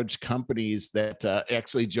these large companies that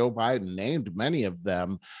actually Joe Biden named many of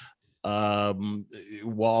them, Walmart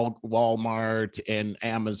and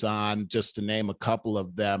Amazon, just to name a couple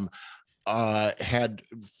of them, had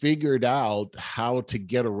figured out how to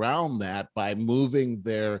get around that by moving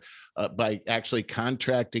by actually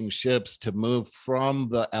contracting ships to move from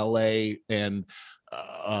the LA and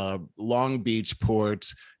Long Beach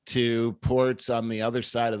ports to ports on the other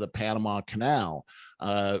side of the Panama Canal.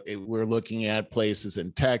 We're looking at places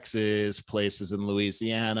in Texas, places in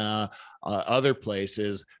Louisiana, other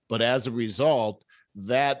places. But as a result,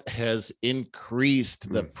 that has increased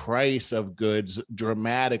the price of goods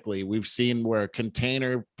dramatically. We've seen where a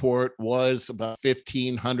container port was about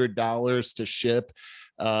 $1,500 to ship.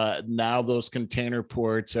 Now those container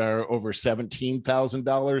ports are over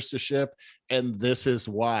 $17,000 to ship. And this is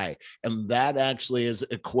why. And that actually is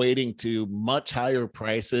equating to much higher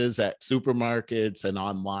prices at supermarkets and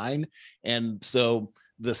online. And so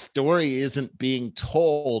the story isn't being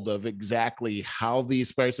told of exactly how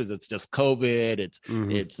these prices, it's just COVID, it's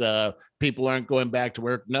people aren't going back to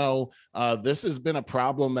work. No, this has been a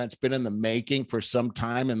problem that's been in the making for some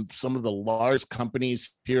time. And some of the large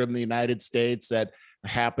companies here in the United States that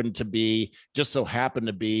just so happen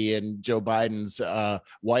to be in Joe Biden's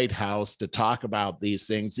White House to talk about these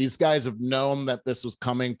things. These guys have known that this was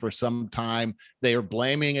coming for some time. They are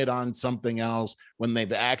blaming it on something else when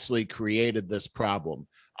they've actually created this problem.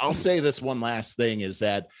 I'll say this one last thing is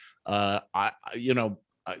that the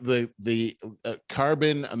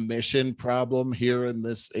carbon emission problem here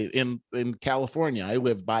in California. I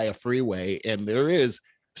live by a freeway, and there is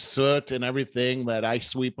soot and everything that I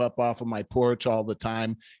sweep up off of my porch all the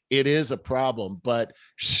time. It is a problem, but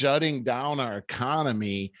shutting down our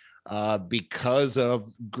economy because of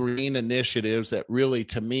green initiatives that really,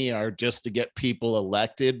 to me, are just to get people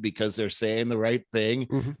elected because they're saying the right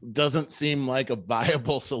thing, doesn't seem like a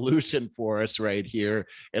viable solution for us right here.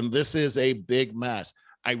 And this is a big mess.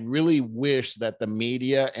 I really wish that the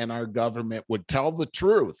media and our government would tell the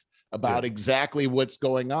truth about exactly what's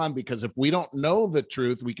going on, because if we don't know the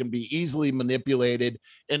truth, we can be easily manipulated.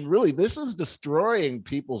 And really, this is destroying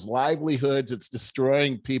people's livelihoods. It's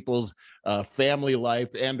destroying people's family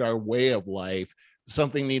life and our way of life.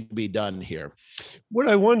 Something needs to be done here. What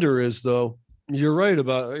I wonder is, though, you're right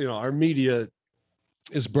about, our media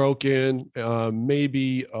is broken.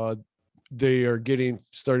 Maybe they are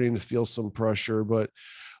starting to feel some pressure, but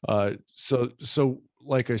so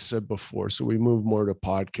like I said before, so we move more to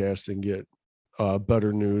podcasting, get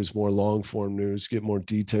better news, more long form news, get more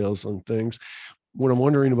details on things. What I'm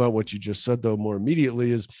wondering about what you just said, though, more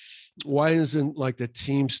immediately is, why isn't like the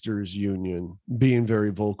Teamsters Union being very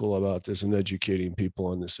vocal about this and educating people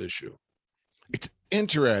on this issue? It's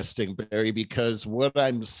interesting, Barry, because what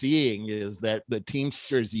I'm seeing is that the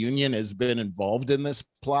Teamsters Union has been involved in this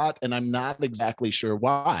plot, and I'm not exactly sure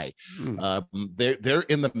why. They're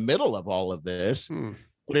in the middle of all of this,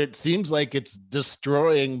 but it seems like it's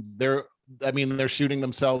destroying they're shooting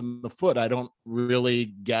themselves in the foot. I don't really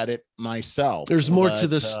get it myself. There's more to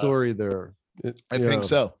the story there. I think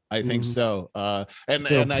so. I think so. And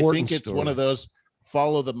I think it's one of those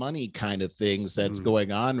follow the money kind of things that's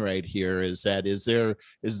going on right here. Is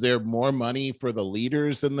there more money for the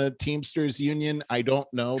leaders in the Teamsters Union? I don't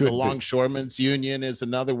know. The Longshoremen's Union is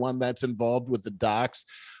another one that's involved with the docks.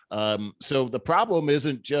 So the problem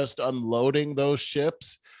isn't just unloading those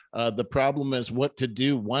ships. The problem is what to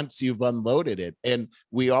do once you've unloaded it. And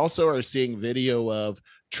we also are seeing video of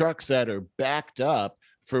trucks that are backed up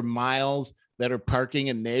for miles, that are parking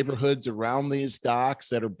in neighborhoods around these docks,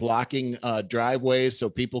 that are blocking driveways so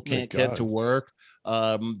people can't get to work.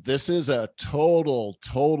 This is a total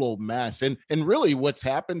mess. And really what's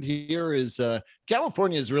happened here is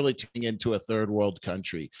California is really turning into a third world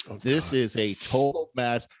country. This is a total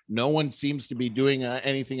mess. No one seems to be doing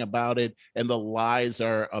anything about it. And the lies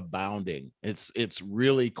are abounding. It's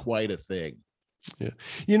really quite a thing. Yeah.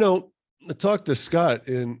 I talked to Scott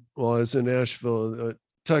I was in Nashville,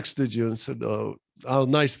 texted you and said, "Oh, how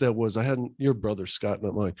nice that was." Your brother, Scott,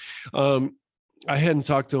 not mine. I hadn't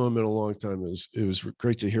talked to him in a long time. It was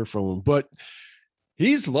great to hear from him, but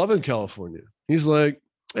he's loving California. He's like,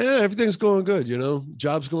 everything's going good.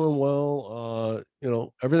 Job's going well.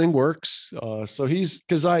 Everything works. So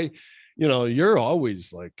because you're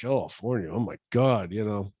always like, California, oh my God,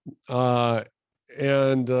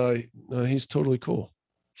 and he's totally cool.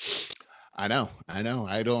 I know.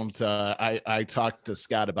 I don't. I talked to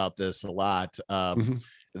Scott about this a lot.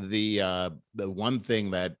 The one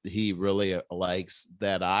thing that he really likes,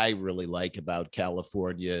 that I really like about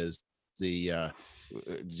California, is the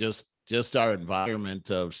just our environment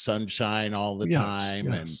of sunshine all the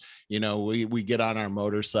time. And we get on our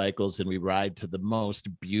motorcycles and we ride to the most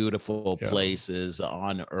beautiful places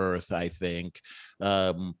on earth. I think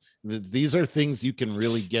these are things you can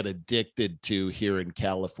really get addicted to here in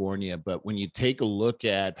California. But when you take a look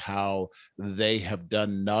at how they have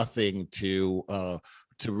done nothing to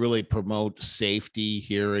really promote safety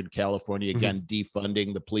here in California, again,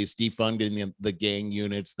 defunding the police, defunding the gang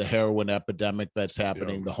units, the heroin epidemic that's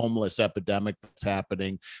happening, the homeless epidemic that's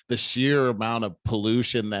happening, the sheer amount of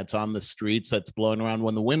pollution that's on the streets that's blowing around.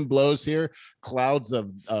 When the wind blows here, clouds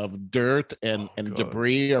of dirt and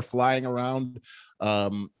debris are flying around.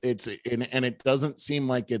 It doesn't seem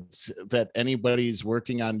like it's that anybody's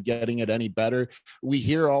working on getting it any better. We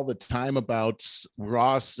hear all the time about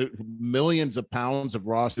millions of pounds of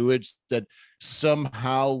raw sewage that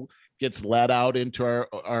somehow gets let out into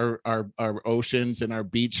our oceans and our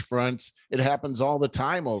beach fronts. It happens all the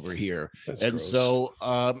time over here. That's gross. So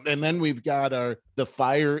and then we've got the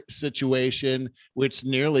fire situation, which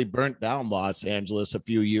nearly burnt down Los Angeles a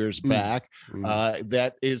few years back.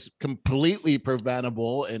 That is completely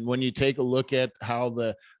preventable. And when you take a look at how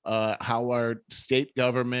our state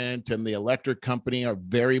government and the electric company are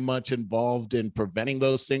very much involved in preventing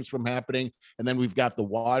those things from happening. And then we've got the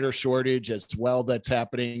water shortage as well that's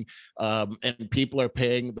happening. And people are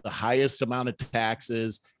paying the highest amount of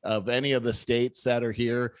taxes of any of the states that are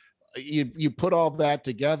here. You put all that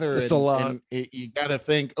together, it's a lot. And you got to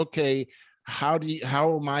think, okay, how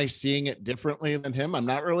am I seeing it differently than him? I'm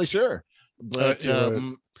not really sure. But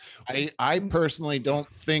I personally don't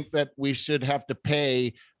think that we should have to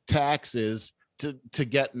pay taxes to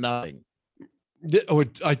get nothing. Oh,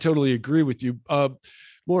 I totally agree with you.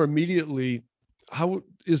 More immediately, how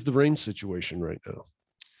is the rain situation right now?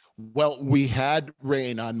 Well, we had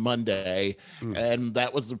rain on Monday, and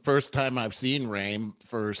that was the first time I've seen rain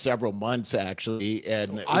for several months, actually.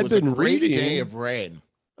 And it was a great day of rain.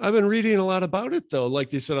 I've been reading a lot about it, though.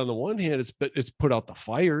 Like they said, on the one hand, it's put out the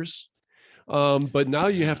fires, but now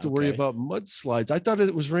you have to worry about mudslides. I thought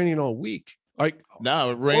it was raining all week.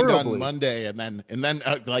 No, it rained on Monday, and then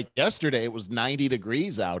like yesterday, it was 90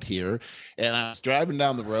 degrees out here, and I was driving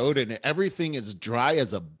down the road, and everything is dry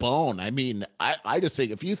as a bone. I mean, I just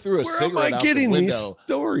think if you threw a cigarette out the window, where am I getting these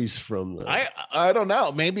stories from? Though? I don't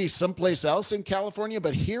know, maybe someplace else in California,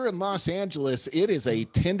 but here in Los Angeles, it is a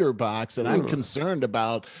tinderbox, and I'm concerned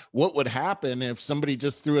about what would happen if somebody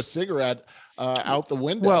just threw a cigarette out the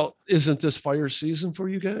window. Well, isn't this fire season for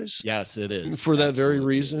you guys? Yes, it is. For that very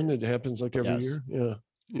reason, it happens like every year.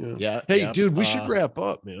 Yeah. Hey, dude, we should wrap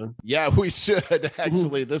up, man. Yeah, we should.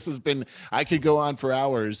 Actually, this has been, I could go on for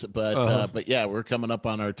hours, but yeah, we're coming up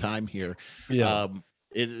on our time here. Yeah.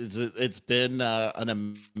 It's been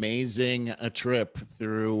an amazing trip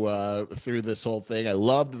through this whole thing. I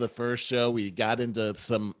loved the first show. We got into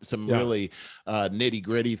some really nitty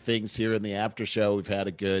gritty things here in the after show. We've had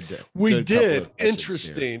a good. We did.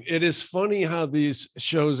 Interesting. Here. It is funny how these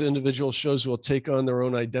individual shows, will take on their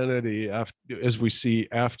own identity as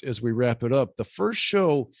we wrap it up. The first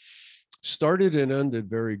show started and ended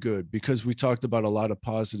very good because we talked about a lot of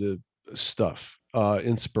positive stuff.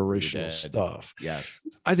 Inspirational stuff. Yes.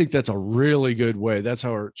 I think that's a really good way. That's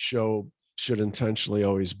how our show should intentionally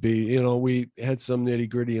always be. We had some nitty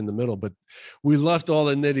gritty in the middle, but we left all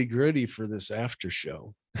the nitty gritty for this after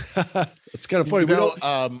show. It's kind of funny.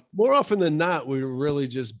 More often than not, we were really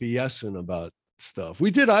just BSing about stuff.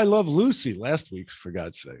 We did I Love Lucy last week, for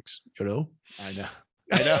God's sakes, I know.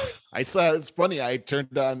 I saw, it's funny. I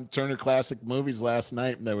turned on Turner Classic Movies last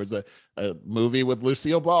night, and there was a movie with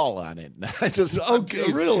Lucille Ball on it. I just,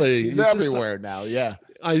 really? She's everywhere now. Yeah.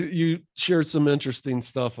 You shared some interesting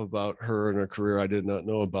stuff about her and her career I did not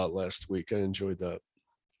know about last week. I enjoyed that.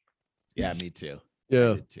 Yeah, me too.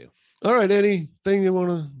 Yeah. I did too. All right. Anything you want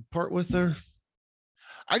to part with there?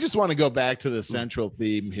 I just want to go back to the central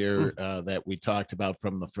theme here that we talked about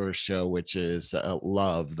from the first show, which is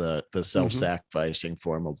love, the self-sacrificing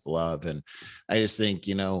form of love. And I just think,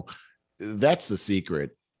 that's the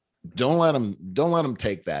secret. Don't let them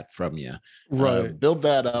take that from you. Right. Build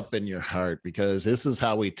that up in your heart, because this is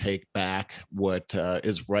how we take back what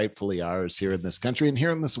is rightfully ours here in this country and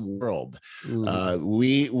here in this world.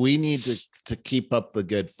 We need to keep up the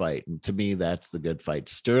good fight. And to me, that's the good fight.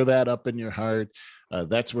 Stir that up in your heart.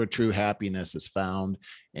 That's where true happiness is found.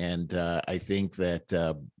 And I think that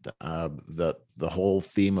the whole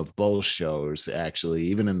theme of both shows, actually,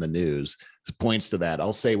 even in the news, points to that.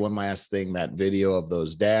 I'll say one last thing: that video of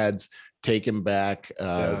those dads taking back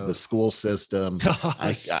the school system.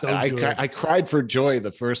 I cried for joy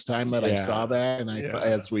the first time that I saw that, and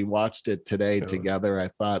as we watched it today together, I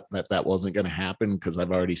thought that wasn't going to happen because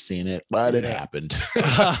I've already seen it, but it happened.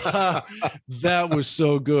 That was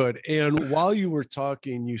so good. And while you were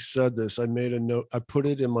talking, you said this. I made a note. I put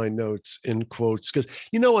it in my notes in quotes because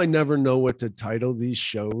I never know what to title these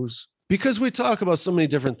shows because we talk about so many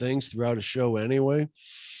different things throughout a show anyway.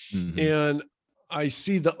 Mm-hmm. And I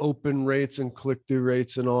see the open rates and click-through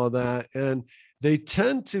rates and all that, and they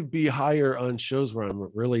tend to be higher on shows where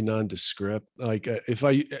I'm really nondescript. Like if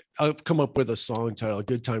I'll come up with a song title,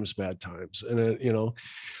 Good Times, Bad Times. And,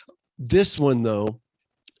 this one, though,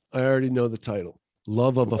 I already know the title,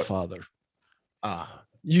 Love of a Father.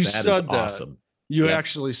 You said that. Awesome. You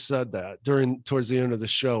actually said that towards the end of the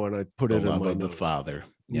show, and I put it in my notes. Love of the Father.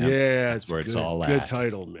 Yeah, that's where it's all at. Good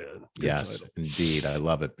title, man. Yes, title. Indeed. I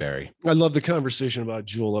love it, Barry. I love the conversation about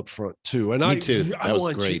Jewel up front too. And Me too. That was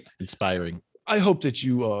great. Inspiring. I hope that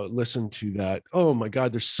you listen to that. Oh my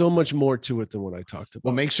God, there's so much more to it than what I talked about.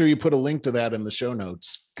 Well, make sure you put a link to that in the show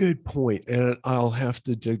notes. Good point. And I'll have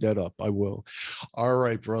to dig that up. I will. All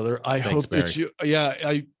right, brother. Thanks, hope Barry.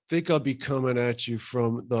 I think I'll be coming at you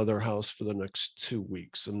from the other house for the next 2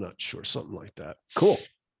 weeks. I'm not sure. Something like that. Cool.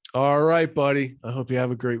 All right, buddy. I hope you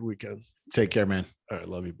have a great weekend. Take care, man. All right.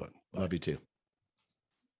 Love you, bud. Love you too.